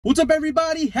What's up,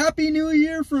 everybody? Happy New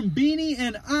Year from Beanie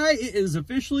and I. It is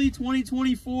officially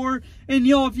 2024. And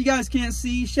yo, if you guys can't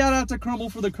see, shout out to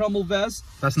Crumbl for the Crumbl vest.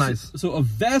 That's nice. So a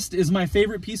vest is my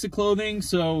favorite piece of clothing.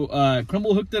 So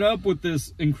Crumbl hooked it up with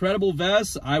this incredible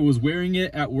vest. I was wearing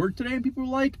it at work today and people were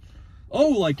like, oh,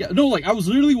 like, no, like I was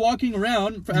literally walking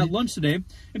around at lunch today and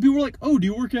people were like, oh, do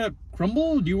you work at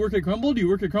Crumbl? Do you work at Crumbl? Do you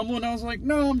work at Crumbl? And I was like,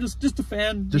 no, I'm just a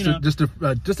fan. Just a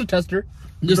tester.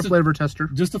 Just a flavor tester.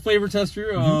 Just a flavor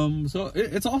tester. So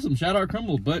it's awesome. Shout out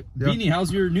Crumbl. But yeah. Beanie,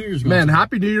 how's your New Year's going? Man,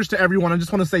 happy New Year's to everyone. I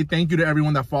just want to say thank you to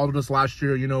everyone that followed us last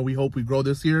year. You know, we hope we grow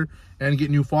this year and get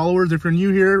new followers. If you're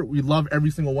new here, we love every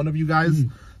single one of you guys.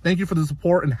 Thank you for the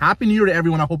support and happy New Year to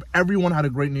everyone. I hope everyone had a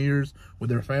great New Year's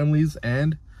with their families,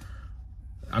 and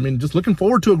I mean, just looking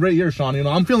forward to a great year, Sean. You know,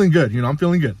 I'm feeling good. You know, I'm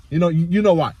feeling good. You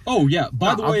know why. Oh, yeah.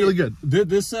 By the way, I'm feeling good.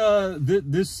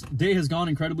 This day has gone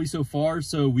incredibly so far.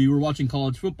 So we were watching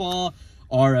college football.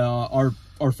 Our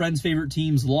friends' favorite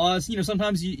teams lost. You know,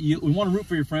 sometimes you want to root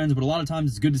for your friends, but a lot of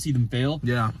times it's good to see them fail.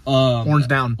 Yeah. Horns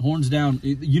down. Horns down.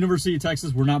 University of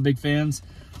Texas, we're not big fans.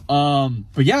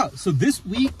 But yeah, so this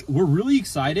week we're really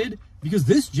excited because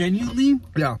this genuinely,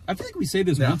 yeah, I feel like we say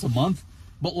this once a month,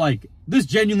 but like this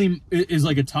genuinely is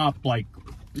like a top, like,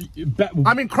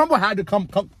 I mean, Crumbl had to come.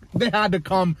 They had to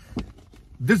come.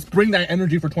 Bring that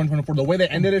energy for 2024. The way they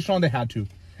ended it, Sean, they had to.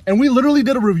 And we literally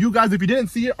did a review, guys. If you didn't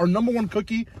see it, our #1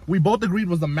 cookie, we both agreed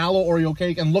was the Mallow Oreo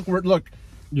cake. And look.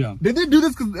 Yeah. Did they do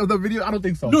this because of the video? I don't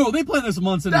think so. No, they planned this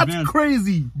months in advance. That's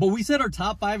crazy. But we said our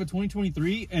top 5 of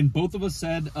 2023, and both of us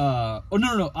said, oh,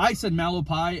 no. I said Mallow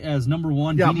Pie as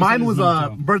 #1. Yeah, mine was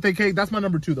birthday cake. That's my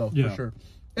 #2, though, for sure.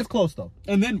 It's close, though.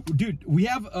 And then, dude, we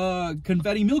have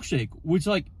Confetti Milkshake, which,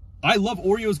 like, I love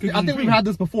Oreos cookies. I think we've had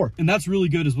this before. And that's really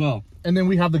good as well. And then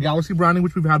we have the Galaxy Brownie,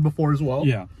 which we've had before as well.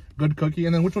 Yeah. Good cookie.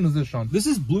 And then which one is this, Sean? This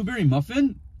is Blueberry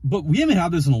Muffin, but we haven't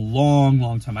had this in a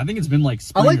long time. I think it's been like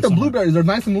spring. I like the blueberries. They're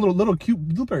nice and little cute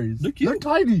blueberries. They're cute. They're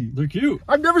tiny. They're cute.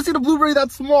 I've never seen a blueberry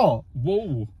that small.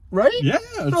 Whoa. Right? Yeah.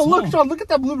 No, look, Sean, look at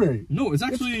that blueberry. No, it's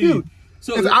actually cute.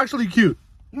 So it's actually cute.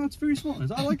 No, it's very small.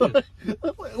 I like it.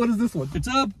 What is this one? It's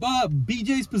a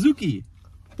BJ's Pizookie.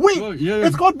 Wait,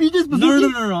 it's called BJ's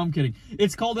Pizookie? No, I'm kidding.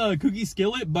 It's called a cookie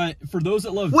skillet, but for those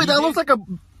that love Wait, BJ's, that looks like a...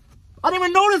 I didn't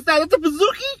even notice that. That's a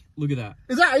Pizookie? Look at that.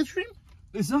 Is that ice cream?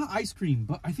 It's not ice cream,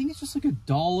 but I think it's just like a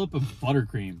dollop of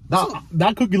buttercream.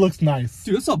 That cookie looks nice.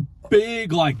 Dude, it's a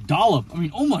big, like, dollop. I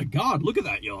mean, oh my God, look at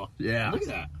that, y'all. Yeah. Look at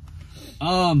that.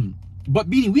 But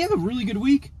Beanie, we have a really good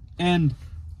week, and...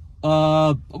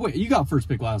 wait, you got first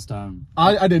pick last time.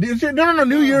 I did. No,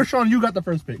 New Year, Sean, you got the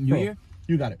first pick. New Year?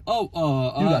 You got it. Oh,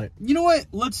 you got it. You know what?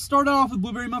 Let's start off with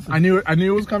Blueberry Muffin. I knew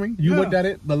it was coming. You looked at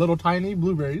it, the little tiny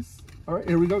blueberries. All right,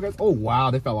 here we go, guys. Oh,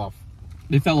 wow, they fell off.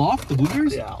 They fell off, the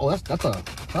blueberries? Yeah. Oh, that's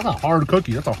a hard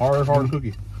cookie. That's a hard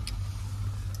cookie.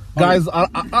 Guys, I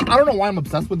don't know why I'm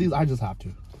obsessed with these. I just have to.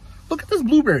 Look at this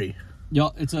blueberry.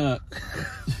 Y'all,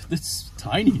 it's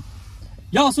tiny.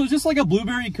 Y'all, so it's just like a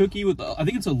blueberry cookie with, I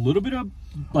think it's a little bit of,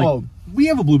 like, we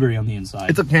have a blueberry on the inside.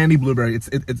 It's a candy blueberry.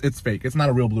 It's fake. It's not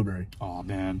a real blueberry. Oh,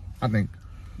 man. I think.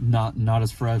 Not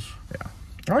as fresh. Yeah.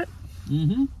 All right.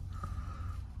 Mm-hmm.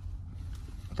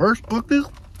 First cookie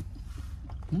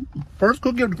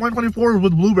of 2024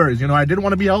 with blueberries. You know, I did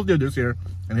want to be healthier this year,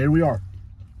 and here we are.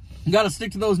 You got to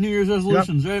stick to those New Year's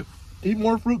resolutions, right? Eat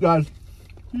more fruit, guys.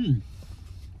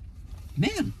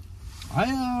 Man.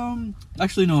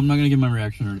 Actually, no, I'm not going to give my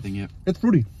reaction or anything yet. It's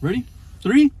fruity. Ready?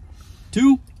 3,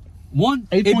 2, 1.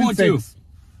 8.2.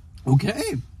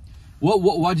 Okay.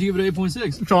 Why'd you give it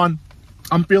 8.6? Sean,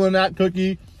 I'm feeling that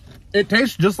cookie. It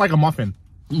tastes just like a muffin.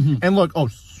 And look,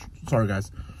 sorry guys.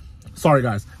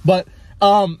 But,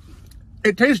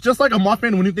 it tastes just like a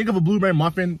muffin. When you think of a blueberry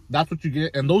muffin, that's what you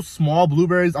get. And those small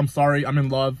blueberries, I'm sorry, I'm in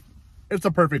love. It's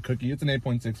a perfect cookie. It's an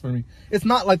 8.6 for me. It's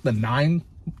not like the 9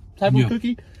 type of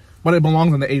cookie, but it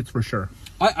belongs in the 8s for sure.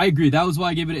 I agree. That was why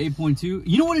I gave it an 8.2.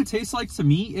 You know what it tastes like to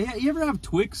me? You ever have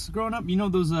Twix growing up? You know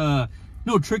those,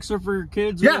 no, Tricks are for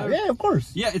kids? Yeah, of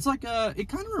course. Yeah, it's like, it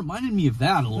kind of reminded me of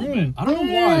that a little bit. I don't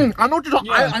know why. I know what you're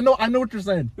talking. I know what you're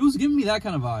saying. It was giving me that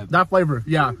kind of vibe. That flavor,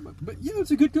 yeah. But yeah,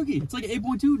 it's a good cookie. It's like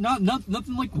 8.2.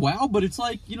 Nothing like wow, but it's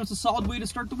like, you know, it's a solid way to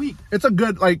start the week. It's a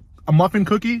good, like, a muffin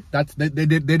cookie. They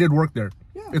did work there.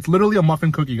 Yeah. It's literally a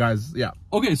muffin cookie, guys. Yeah.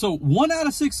 Okay, so 1 out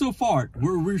of 6 so far.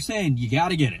 We're saying you got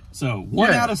to get it. So 1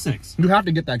 out of 6. You have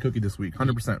to get that cookie this week,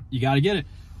 100%. You got to get it.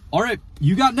 All right,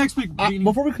 you got next week.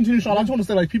 Before we continue, Sean, I just want to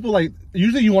say, like, people, like,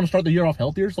 usually you want to start the year off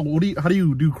healthier. So how do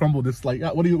you do Crumbl this? Like,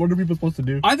 what are people supposed to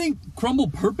do? I think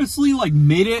Crumbl purposely, like,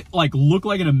 made it, like, look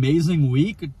like an amazing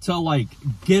week to, like,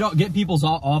 get people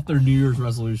off their New Year's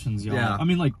resolutions, y'all. Yeah. I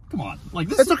mean, like, come on. Like,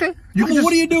 this it's okay.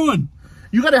 What are you doing?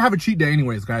 You got to have a cheat day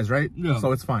anyways, guys, right? Yeah.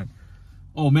 So it's fine.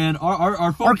 Oh man,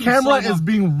 our phone Our keeps camera sliding is off.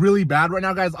 being really bad right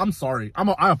now, guys. I'm sorry.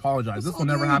 I apologize. This will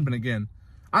never happen again.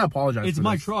 I apologize. It's for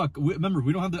my this. truck. Remember,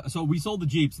 we don't have the. So we sold the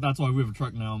Jeep, so that's why we have a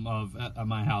truck now at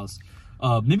my house.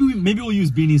 Maybe we'll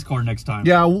use Beanie's car next time.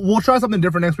 Yeah, we'll try something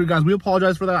different next week, guys. We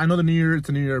apologize for that. I know the new year, it's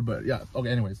a new year, but yeah. Okay,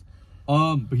 anyways.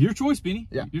 But your choice, Beanie.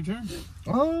 Yeah. Your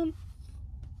turn.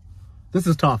 This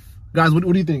is tough. Guys, what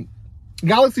do you think?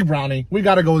 Galaxy Brownie. We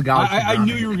got to go with Galaxy I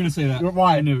Brownie. knew you were going to say that.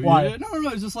 Why? I knew. Why? Yeah, no.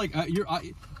 It's just like,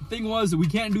 the thing was, we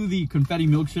can't do the Confetti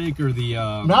Milkshake or the...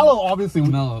 Mallow, obviously.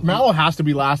 Mallow. Has to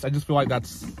be last. I just feel like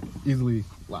that's easily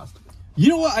last. You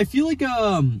know what? I feel like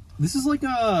this is like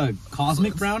a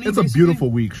cosmic brownie. It's a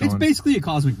beautiful week, Sean. It's basically a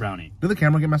cosmic brownie. Did the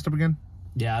camera get messed up again?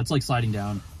 Yeah, it's like sliding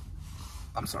down.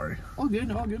 I'm sorry. All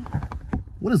good, all good.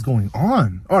 What is going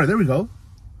on? All right, there we go.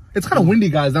 It's kind of windy,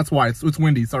 guys. That's why. It's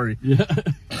windy. Sorry. Yeah.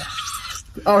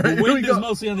 All right, The wind here we is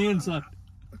mostly on the inside.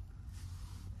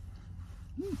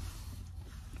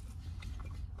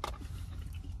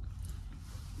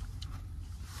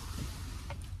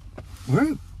 All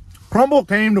right. Crumbl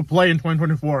came to play in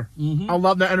 2024. Mm-hmm. I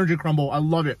love the energy Crumbl. I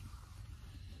love it.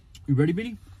 You ready,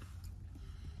 Beanie?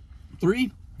 3,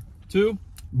 2,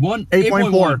 1.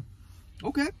 8.4.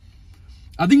 Okay.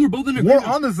 I think we're both in We're agreement.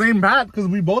 on the same path because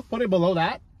we both put it below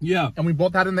that. Yeah. And we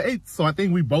both had it in the 8th. So I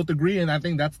think we both agree, and I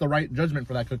think that's the right judgment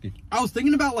for that cookie. I was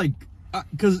thinking about like,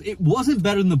 because it wasn't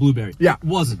better than the blueberry. Yeah. It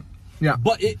wasn't. Yeah.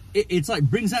 But it's like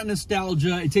brings that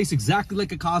nostalgia. It tastes exactly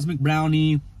like a cosmic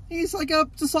brownie. It's like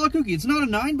it's a solid cookie. It's not a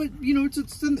 9, but you know, it's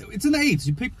in the 8s.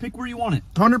 You pick where you want it.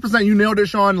 100%. You nailed it,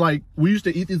 Sean. Like, we used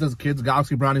to eat these as kids,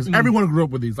 Galaxy Brownies. Everyone grew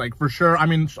up with these, like, for sure. I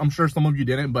mean, I'm sure some of you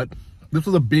didn't, but this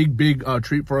was a big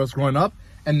treat for us growing up.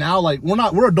 And now, like,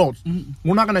 we're adults.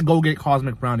 We're not going to go get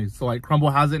cosmic brownies. So, like,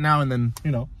 Crumbl has it now, and then,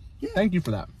 you know, thank you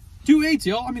for that. 2 8s,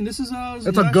 y'all. I mean, this is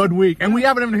it's a good week. And we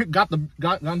haven't even gotten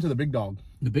to the big dog.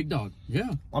 The big dog,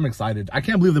 yeah. I'm excited. I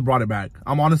can't believe they brought it back.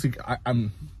 I'm honestly,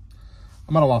 I'm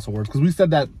at a loss of words because we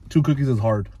said that 2 cookies is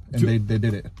hard, and they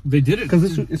did it. They did it because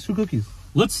it's 2 cookies.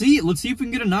 Let's see if we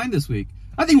can get a 9 this week.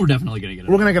 I think we're definitely gonna get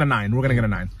it. We're gonna get a 9. We're gonna get a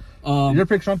 9. Your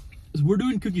pick, Sean. We're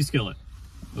doing cookie skillet.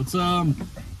 Let's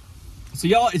So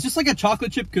y'all, it's just like a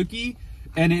chocolate chip cookie,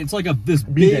 and it's like this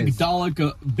big dollop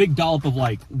of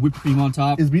like whipped cream on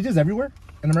top. Is BJ's everywhere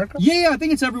in America? Yeah, I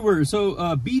think it's everywhere. So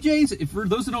BJ's, for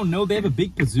those that don't know, they have a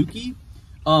big pizookie,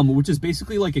 which is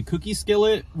basically like a cookie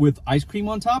skillet with ice cream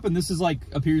on top, and this is like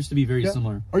appears to be very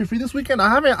similar. Are you free this weekend? I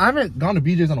haven't gone to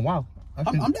BJ's in a while.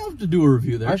 I'm down to do a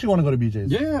review there. I actually want to go to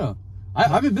BJ's. Yeah. I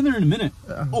haven't been there in a minute.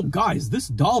 Oh, guys, this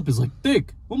dollop is like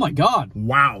thick. Oh my god.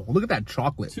 Wow, look at that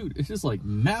chocolate. Dude, it's just like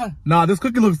mad. Nah, this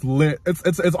cookie looks lit.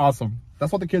 It's awesome.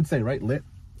 That's what the kids say, right? Lit.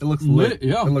 It looks lit.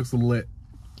 Yeah. It looks lit.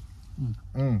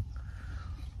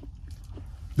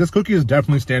 This cookie is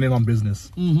definitely standing on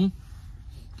business.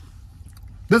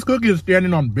 This cookie is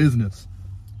standing on business.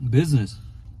 Business.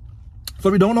 So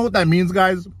if you don't know what that means,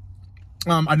 guys,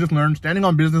 I just learned standing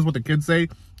on business, what the kids say,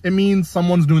 it means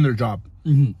someone's doing their job.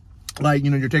 Like,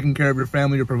 you know, you're taking care of your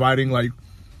family, you're providing, like,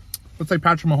 let's say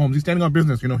Patrick Mahomes, he's standing on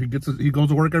business. You know, he goes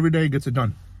to work every day, gets it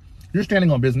done. You're standing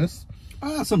on business.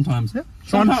 Sometimes. Yeah.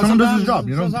 Sean does his job,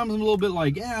 you know? Sometimes I'm a little bit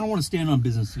like, I don't want to stand on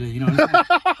business today, you know?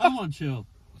 I want to chill.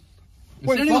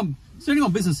 Wait, standing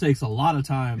on business takes a lot of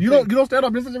time. You don't stand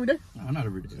on business every day? No, not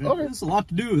every day. Okay. That's a lot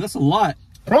to do. That's a lot.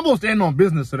 Crumbl's standing on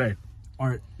business today. All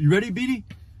right. You ready, Beanie?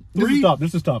 This is tough.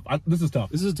 This is tough.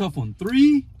 This is a tough one.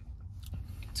 3,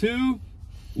 2,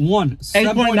 1.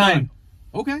 8.9.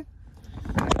 Okay.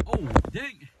 Oh,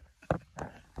 dang.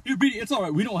 Here, Beanie, it's all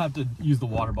right. We don't have to use the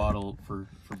water bottle for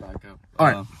backup. All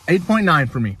right. 8.9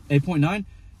 for me. 8.9.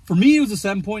 For me, it was a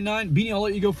 7.9. Beanie, I'll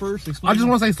let you go first. Explain. I just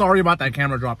want to say sorry about that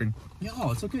camera dropping.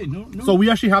 No, it's okay. No. So we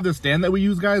actually have this stand that we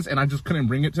use, guys, and I just couldn't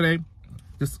bring it today.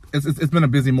 It's been a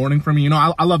busy morning for me. You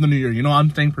know, I love the new year. You know, I'm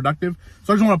staying productive.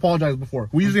 So I just want to apologize before.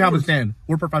 We usually have a stand.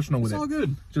 We're professional with it. It's all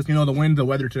good. Just, you know, the wind, the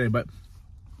weather today. But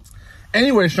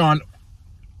anyway, Sean,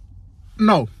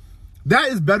 no. That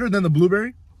is better than the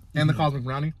blueberry and the cosmic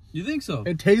brownie. You think so?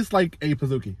 It tastes like a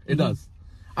pizookie. It does.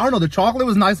 I don't know. The chocolate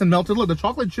was nice and melted. Look, the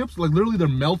chocolate chips, like, literally, they're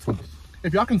melting.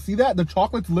 If y'all can see that, the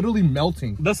chocolate's literally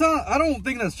melting. That's not, I don't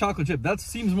think that's chocolate chip. That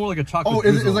seems more like a chocolate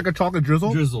drizzle. Is it like a chocolate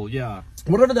drizzle? Drizzle, yeah.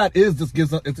 Whatever that is, it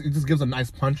just gives a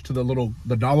nice punch to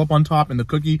the dollop on top and the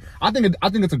cookie. I think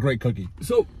it's a great cookie.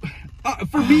 So,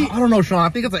 for me, I don't know, Sean. I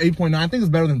think it's an 8.9. I think it's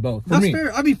better than both. That's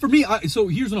fair. I mean, for me, so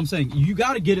here's what I'm saying. You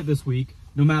got to get it this week,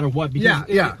 no matter what. Because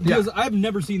because I've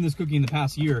never seen this cookie in the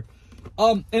past year.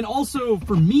 And also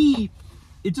for me,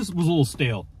 it just was a little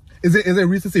stale. Is it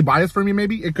recency bias for me?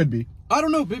 Maybe it could be. I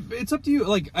don't know. It's up to you.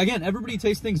 Like, again, everybody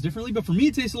tastes things differently, but for me,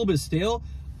 it tastes a little bit stale.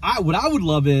 what I would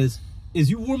love is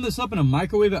you warm this up in a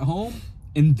microwave at home,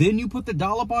 and then you put the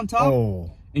dollop on top.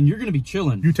 Oh. And you're gonna be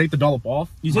chilling. You take the dollop off.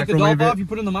 You take the dollop off. You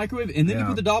put it in the microwave, and then you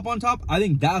put the dollop on top. I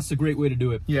think that's a great way to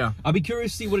do it. Yeah. I'll be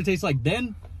curious to see what it tastes like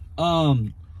then.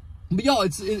 But y'all,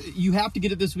 you have to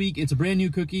get it this week. It's a brand new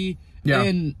cookie. Yeah.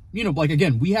 And you know, like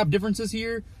again, we have differences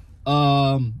here.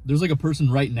 There's like a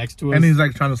person right next to us, and he's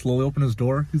like trying to slowly open his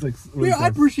door. He's like, yeah, I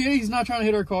appreciate it. He's not trying to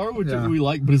hit our car, which we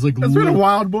like, but he's like, it's been a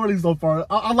wild morning so far.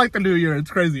 I like the new year.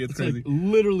 It's crazy. It's crazy. Like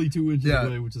literally 2 inches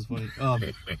away, which is funny.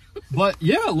 But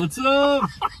yeah, let's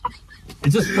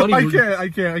it's just funny. I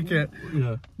can't.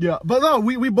 Yeah. But no,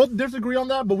 we both disagree on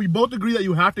that, but we both agree that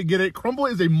you have to get it.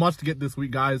 Crumbl is a must get this week,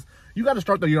 guys. You got to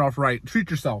start the year off right. Treat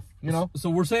yourself, you know? So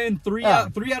we're saying three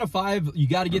out of 5, you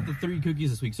got to get the 3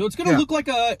 cookies this week. So it's going to look like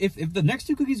if the next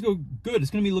 2 cookies go good,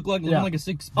 it's going to be looking like a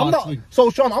 6 box week. So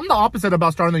Sean, I'm the opposite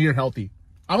about starting the year healthy.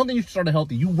 I don't think you should start it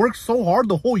healthy. You work so hard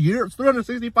the whole year. It's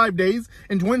 365 days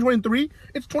in 2023.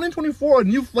 It's 2024. A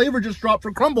new flavor just dropped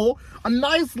for Crumbl. A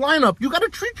nice lineup. You got to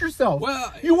treat yourself.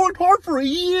 Well, you worked hard for a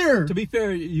year. To be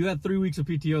fair, you had 3 weeks of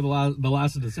PTO the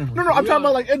last of December. No, I'm talking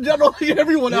about like in general, like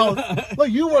everyone else.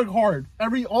 Like you work hard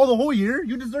the whole year.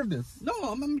 You deserve this. No,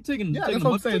 I'm taking. Yeah, that's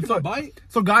what I'm saying. So, bite.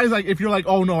 So guys, like if you're like,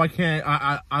 oh no, I can't.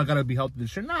 I gotta be healthy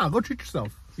this year. Nah, go treat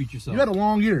yourself. Treat yourself. You had a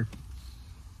long year.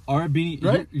 All right, Beanie.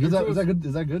 Right? Is that good?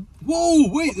 Is that good? Whoa,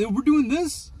 wait, we're doing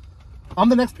this? I'm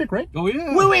the next pick, right? Oh,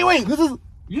 yeah. Wait. This is...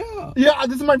 Yeah,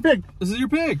 this is my pick. This is your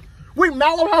pick. Wait,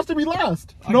 Mallow has to be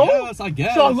last. No? I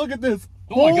guess. Sean, look at this.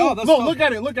 Oh, my God, that's tough. Look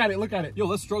at it. Yo,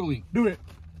 that's struggling. Do it.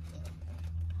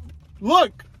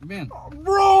 Look. Man.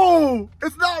 Bro,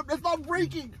 it's not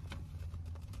breaking.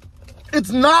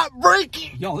 It's not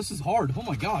breaking. Yo, this is hard. Oh,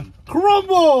 my God.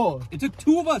 Crumbl. It took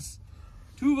 2 of us.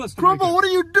 2 of us to Crumbl, what are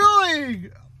you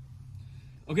doing?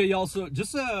 Okay, y'all, so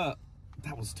just, that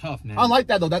was tough, man. I like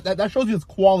that, though. That shows you its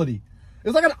quality.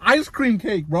 It's like an ice cream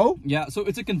cake, bro. Yeah, so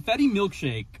it's a confetti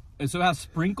milkshake. And so it has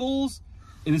sprinkles.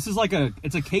 And this is like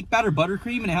it's a cake batter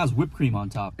buttercream, and it has whipped cream on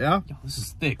top. Yeah? Yo, this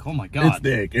is thick. Oh, my God.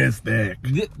 It's thick.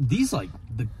 These, like,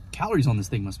 the calories on this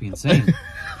thing must be insane.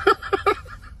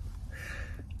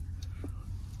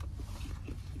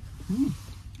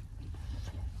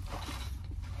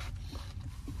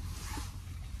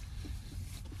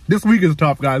 This week is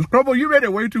tough, guys. Crumbl, you made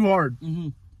it way too hard.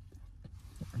 I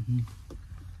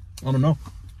don't know.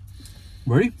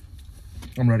 Ready?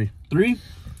 I'm ready. 3,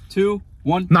 2,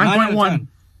 1. 9.1.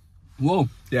 Whoa.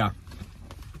 Yeah.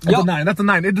 That's a 9. That's a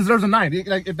 9. It deserves a 9.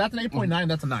 Like, if that's an 8.9,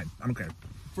 that's a 9. I don't care.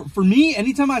 For me,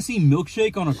 anytime I see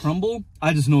milkshake on a Crumbl,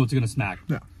 I just know it's going to smack.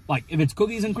 Yeah. Like, if it's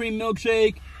cookies and cream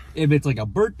milkshake, if it's like a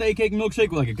birthday cake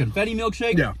milkshake, like a confetti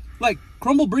milkshake. Yeah. Like,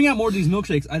 Crumbl, bring out more of these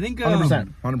milkshakes. I think...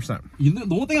 100%.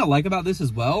 The one thing I like about this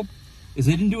as well is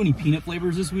they didn't do any peanut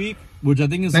flavors this week, which I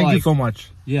think is Thank you so much.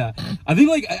 Yeah. I think,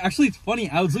 like, actually, it's funny.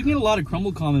 I was looking at a lot of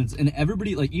Crumbl comments, and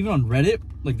everybody, like, even on Reddit,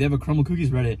 like, they have a Crumbl Cookies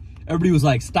Reddit, everybody was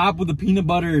like, stop with the peanut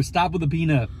butter, stop with the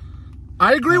peanut.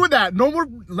 I agree with that.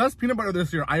 Less peanut butter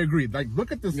this year. I agree. Like,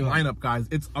 look at this lineup, guys.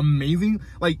 It's amazing.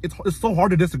 Like, it's so hard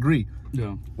to disagree.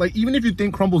 Yeah. Like, even if you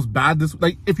think Crumbl's bad this,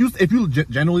 like, if you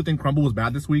genuinely think Crumbl was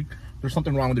bad this week, there's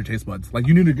something wrong with your taste buds. Like,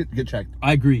 you need to get checked.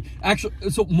 I agree.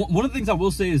 Actually, so one of the things I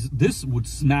will say is this would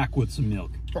smack with some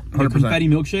milk. 100%. The confetti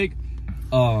milkshake,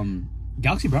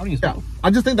 Galaxy Brownie as well. Yeah.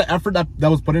 I just think the effort that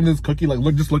was put into this cookie,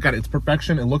 like, just look at it. It's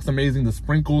perfection. It looks amazing. The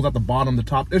sprinkles at the bottom, the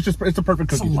top. It's a perfect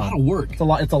cookie. It's a lot of work. It's a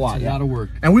lot. It's a lot of work.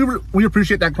 And we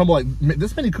appreciate that Crumbl. Like,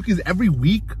 this many cookies every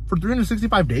week for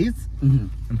 365 days.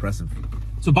 Impressive.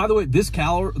 So, by the way, this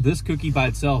cookie by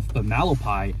itself, the Mallow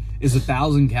Pie, is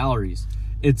 1,000 calories.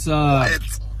 It's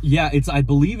yeah, I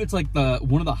believe it's like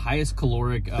one of the highest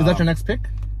caloric. Is that your next pick?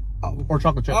 Or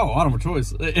chocolate chip? Oh, I don't have a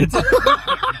choice. It's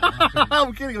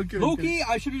I'm kidding. Loki,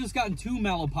 I should have just gotten 2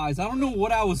 Mallow Pies. I don't know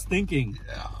what I was thinking.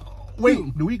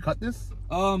 Wait, do we cut this?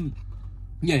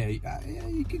 Yeah, you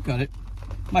can cut it.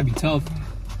 Might be tough.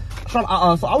 Sean,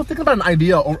 so I was thinking about an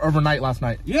idea overnight last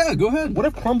night. Yeah, go ahead. What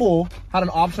if Crumbl had an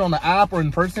option on the app or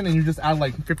in person, and you just add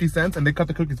like 50 cents and they cut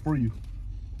the cookies for you?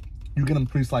 You get them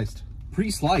pre-sliced.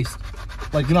 Pre-sliced.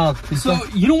 Like, you know. So,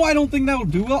 you know why I don't think that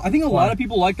would do well? I think a lot of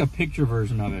people like the picture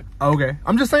version of it. Okay.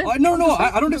 I'm just saying. No,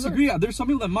 I don't disagree. There's some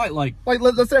people that might like. Like,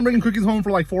 let's say I'm bringing cookies home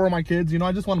for like 4 of my kids. You know,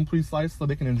 I just want them pre-sliced so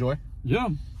they can enjoy. Yeah.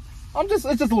 It's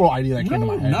just a little idea that came to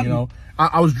my head, you know.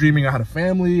 I was dreaming I had a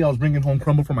family. I was bringing home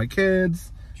Crumbl for my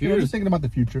kids. Cheers. You know, just thinking about the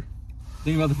future.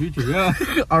 Thinking about the future, yeah.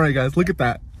 All right, guys, look at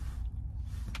that.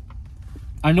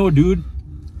 I know a dude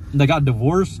that got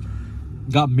divorced,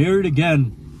 got married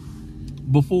again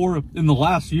in the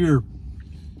last year,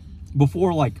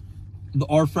 before like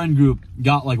our friend group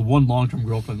got like 1 long-term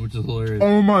girlfriend, which is hilarious.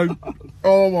 Oh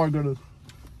my goodness.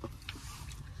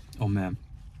 Oh man,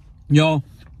 yo,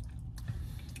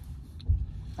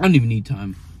 I don't even need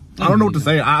time. I don't know what to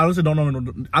say. I honestly don't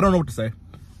know. I don't know what to say.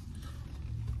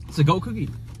 It's a GOAT cookie.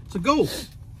 It's a GOAT.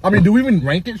 I mean, do we even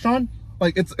rank it, Sean?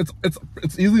 Like, it's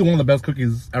easily one of the best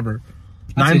cookies ever.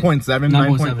 9.7.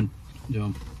 9.7.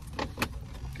 Yeah.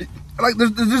 Like,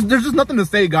 there's just nothing to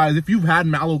say, guys. If you've had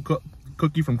Mallow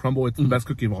cookie from Crumbl, it's the best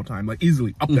cookie of all time. Like,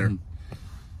 easily up there.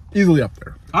 Easily up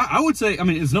there. I would say, I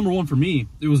mean, it's number 1 for me.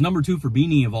 It was number 2 for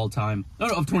Beanie of all time. No,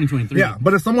 of 2023. Yeah,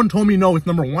 but if someone told me no, it's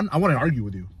number 1, I want to argue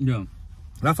with you. Yeah.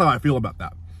 That's how I feel about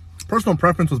that. Personal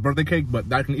preference was birthday cake, but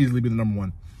that can easily be the number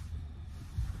 1.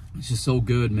 It's just so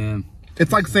good, man.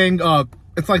 It's like saying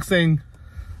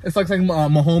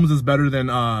Mahomes is better than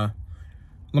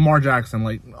Lamar Jackson.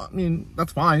 Like, I mean,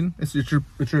 that's fine. It's your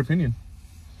opinion.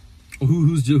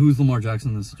 Who's Lamar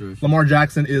Jackson in this situation? Lamar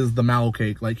Jackson is the Mallow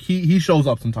cake. Like, he shows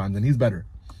up sometimes and he's better.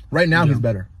 Right now, he's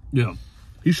better. Yeah.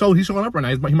 He's showing up right now.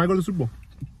 He might go to the Super Bowl.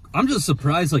 I'm just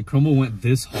surprised like Crumbl went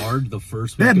this hard the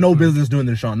first week. They had no business doing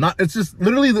this, Sean. It's just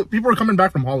literally the people are coming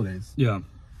back from holidays. Yeah.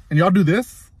 And y'all do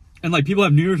this? And like people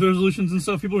have New Year's resolutions and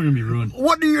stuff, people are gonna be ruined.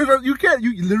 What New Year's? You can't.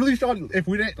 You literally, Sean. If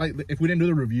we didn't do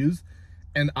the reviews,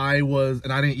 and I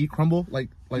didn't eat Crumbl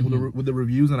with the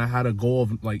reviews, and I had a goal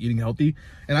of like eating healthy,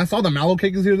 and I saw the Mallow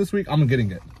cake is here this week, I'm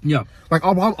getting it. Yeah. Like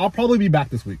I'll probably be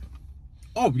back this week.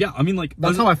 Oh yeah, I mean like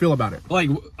that's how I feel about it. Like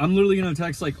I'm literally gonna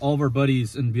text like all of our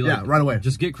buddies and be like, yeah, right away,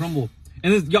 just get Crumbl,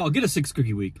 and then y'all get a 6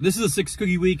 cookie week. This is a 6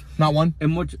 cookie week, not 1.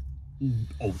 And what?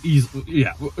 Oh, easy.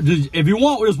 Yeah. If you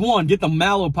want just 1, get the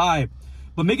Mallow pie.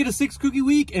 But make it a 6 cookie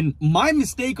week, and my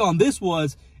mistake on this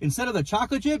was, instead of the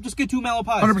chocolate chip, just get 2 Mallow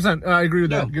pies. 100%, I agree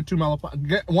with that. Get 2 Mallow pies.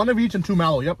 Get 1 of each and 2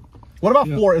 Mallow, yep. What about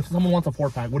 4 if someone wants a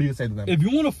 4-pack? What do you say to them? If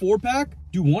you want a 4-pack,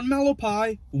 do 1 Mallow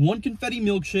pie, 1 Confetti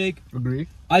Milkshake. Agree.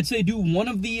 I'd say do 1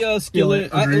 of the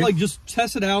Skillet. Like, just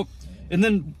test it out. And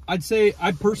then I'd say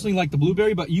I personally like the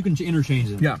blueberry, but you can interchange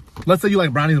them. Yeah. Let's say you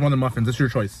like brownies more than muffins. It's your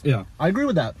choice. Yeah. I agree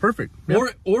with that. Perfect.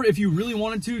 Yep. Or if you really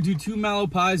wanted to, do 2 Mallow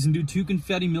pies and do 2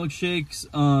 Confetti Milkshakes.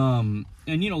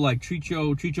 And, you know, like treat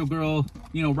your girl,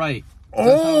 you know, right.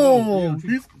 Oh,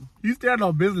 he's standing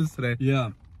on business today.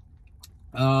 Yeah.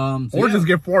 Or just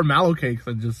get 4 Mallow cakes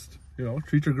and just, you know,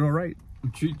 treat your girl right.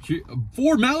 Treat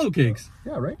 4 Mallow cakes.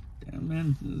 Yeah, right. Damn,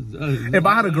 man. If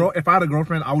I had a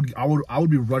girlfriend, I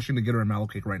would be rushing to get her a Mallow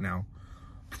cake right now,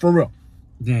 for real.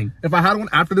 Dang. If I had one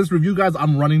after this review, guys,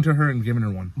 I'm running to her and giving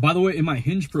her one. By the way, in my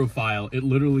Hinge profile, it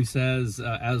literally says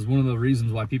as one of the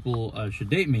reasons why people should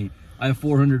date me, I have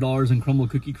 $400 in Crumbl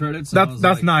cookie credits. That's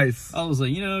like, nice. I was like,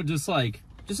 you know, just a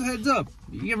heads up.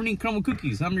 You ever need Crumbl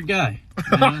cookies? I'm your guy.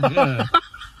 You know? Yeah.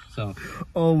 So,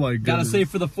 oh my god. Gotta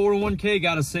save for the 401k.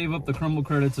 Gotta save up the Crumbl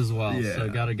credits as well. Yeah. So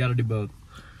gotta do both.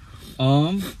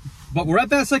 But we're at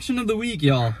that section of the week,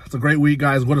 y'all. It's a great week,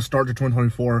 guys. What a start to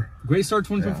 2024. Great start to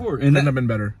 2024. Yeah. And couldn't have been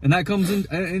better. And that comes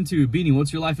into Beanie.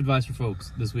 What's your life advice for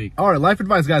folks this week? All right, life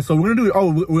advice, guys. So we're gonna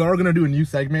do. We are gonna do a new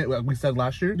segment, like we said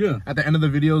last year. Yeah. At the end of the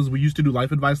videos, we used to do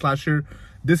life advice last year.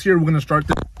 This year, we're gonna start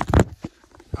this.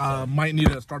 Might need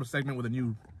to start a segment with a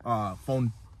new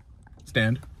phone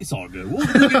stand. It's all good. We'll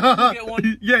get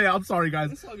one. Yeah. I'm sorry,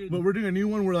 guys. It's all good. But we're doing a new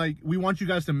one where we want you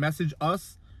guys to message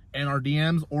us and our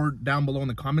DMs or down below in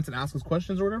the comments and ask us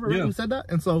questions or whatever. Right? Yeah. We said that,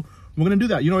 and so we're gonna do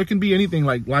that. You know, it can be anything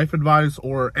like life advice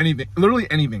or anything, literally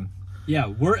anything. Yeah,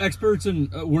 we're experts in.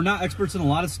 We're not experts in a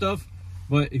lot of stuff,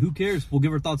 but who cares? We'll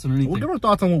give our thoughts on anything. We'll give our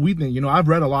thoughts on what we think. You know, I've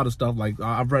read a lot of stuff. Like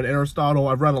I've read Aristotle.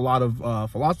 I've read a lot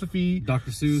of philosophy.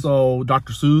 Dr. Seuss. So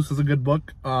Dr. Seuss is a good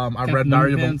book. I've read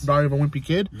Diary of a Wimpy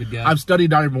Kid. Good guy. I've studied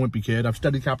Diary of a Wimpy Kid. I've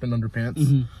studied Captain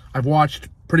Underpants. I've watched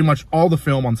pretty much all the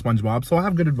film on SpongeBob, so I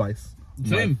have good advice.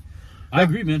 Same. I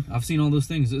agree, man. I've seen all those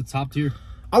things. It's top tier.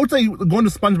 I would say going to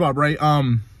SpongeBob, right?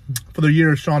 For the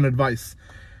year, Sean, advice.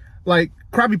 Like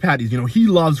Krabby Patties, you know, he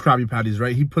loves Krabby Patties,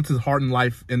 right? He puts his heart and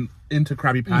life into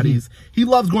Krabby Patties. He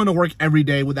loves going to work every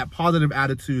day with that positive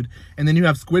attitude. And then you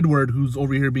have Squidward, who's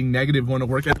over here being negative, going to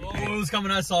work. Oh, it was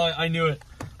coming. I saw it. I knew it.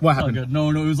 What happened? Good.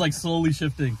 No, it was like slowly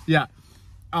shifting. Yeah.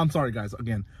 I'm sorry, guys,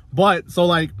 again. But, so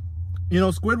like, you know,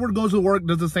 Squidward goes to work,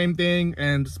 does the same thing,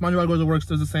 and SpongeBob goes to work,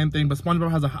 does the same thing, but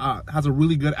SpongeBob has a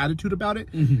really good attitude about it.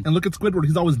 And look at Squidward,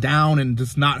 he's always down and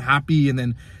just not happy,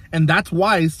 and that's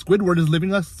why Squidward is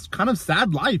living a kind of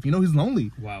sad life. You know, he's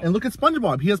lonely. Wow. And look at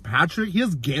SpongeBob. He has Patrick, he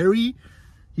has Gary,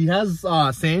 he has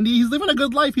Sandy. He's living a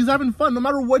good life. He's having fun. No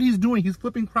matter what he's doing, he's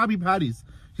flipping Krabby Patties.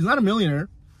 He's not a millionaire.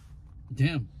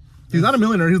 Damn. He's not a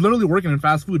millionaire. He's literally working in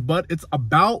fast food, but it's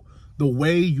about the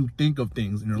way you think of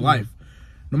things in your life.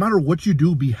 No matter what you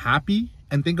do, be happy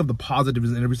and think of the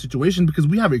positives in every situation because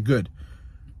we have it good.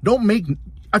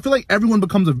 I feel like everyone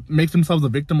makes themselves a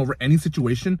victim over any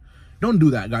situation Don't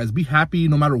do that, guys. Be happy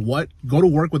no matter what. Go to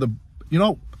work with a, you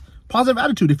know, positive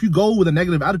attitude. If you go with a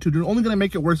negative attitude, you're only going to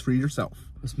make it worse for yourself.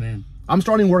 Yes, man. I'm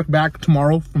starting work back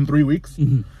tomorrow from 3 weeks.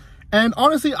 And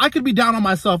honestly, I could be down on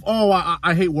myself. Oh,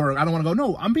 I hate work. I don't want to go.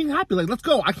 No, I'm being happy. Like, let's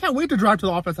go. I can't wait to drive to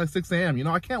the office at 6 a.m. You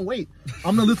know, I can't wait.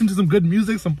 I'm going to listen to some good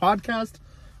music, some podcast.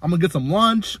 I'm going to get some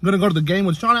lunch. I'm going to go to the game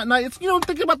with Sean at night. It's, you know,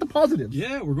 thinking about the positives.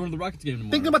 Yeah, we're going to the Rockets game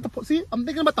tomorrow. Thinking about I'm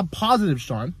thinking about the positives,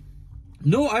 Sean.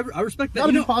 No, I respect that.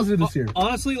 Gotta be positive this year.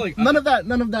 Honestly, like none of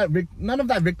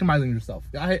that victimizing yourself.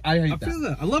 I hate that. I feel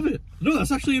that. I love it. No,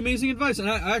 that's actually amazing advice, and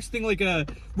I actually think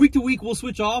like week to week we'll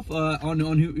switch off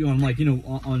on like, you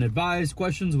know, on advice,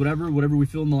 questions, whatever we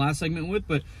feel in the last segment with.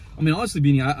 But I mean, honestly,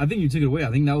 Beanie, I think you took it away.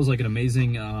 I think that was like an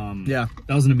amazing that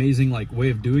was an amazing like way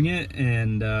of doing it,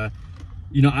 and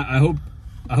you know, I hope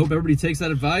everybody takes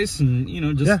that advice and, you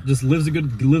know, just lives a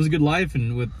good life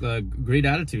and with great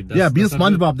attitude. Be a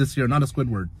SpongeBob this year, not a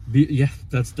Squidward.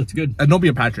 That's good. And don't be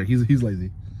a Patrick. He's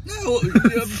lazy. No,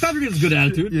 Patrick has a good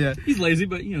attitude. Yeah, he's lazy,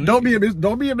 but you know. Don't be a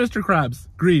Mr. Krabs.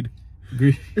 Greed.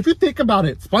 If you think about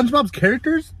it, SpongeBob's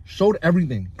characters showed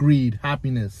everything: greed,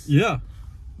 happiness. Yeah.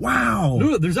 Wow.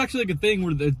 No, there's actually like a thing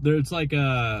where it's like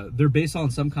they're based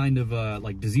on some kind of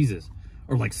like diseases.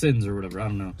 Or like sins or whatever, I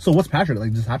don't know. So what's Patrick?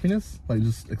 Like just happiness? Like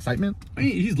just excitement? I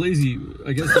mean, he's lazy,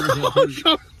 I guess.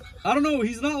 I don't know,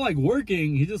 he's not like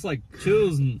working, he just like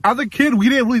chills. And as a kid, we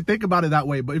didn't really think about it that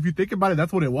way, but if you think about it,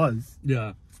 that's what it was.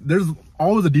 Yeah. There's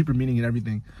always a deeper meaning in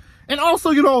everything. And also,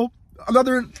 you know,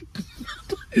 another,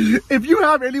 if you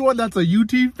have anyone that's a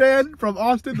UT fan from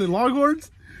Austin, the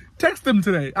Longhorns, text them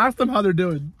today. Ask them how they're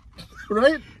doing.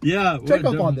 Right? Yeah. Check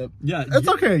up on them. Yeah. It's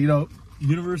okay, you know.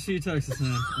 University of Texas,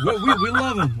 man. We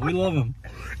love him. We love him.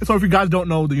 So if you guys don't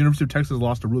know, the University of Texas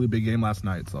lost a really big game last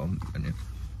night. So, I mean.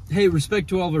 Hey, respect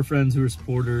to all of our friends who are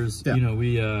supporters. Yeah. You know,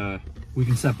 we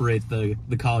can separate the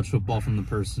college football from the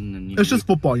person. And it's just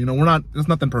football, you know. It's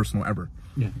nothing personal ever.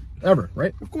 Yeah. Ever,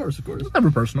 right? Of course. It's never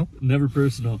personal. Never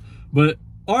personal. But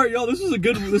all right, y'all. This is a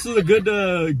good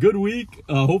week.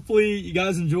 Hopefully, you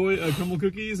guys enjoy Crumbl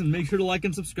cookies, and make sure to like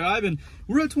and subscribe. And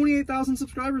we're at 28,000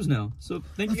 subscribers now, so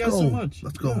thank you guys so much.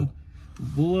 Let's go. Yeah.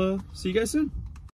 We'll see you guys soon.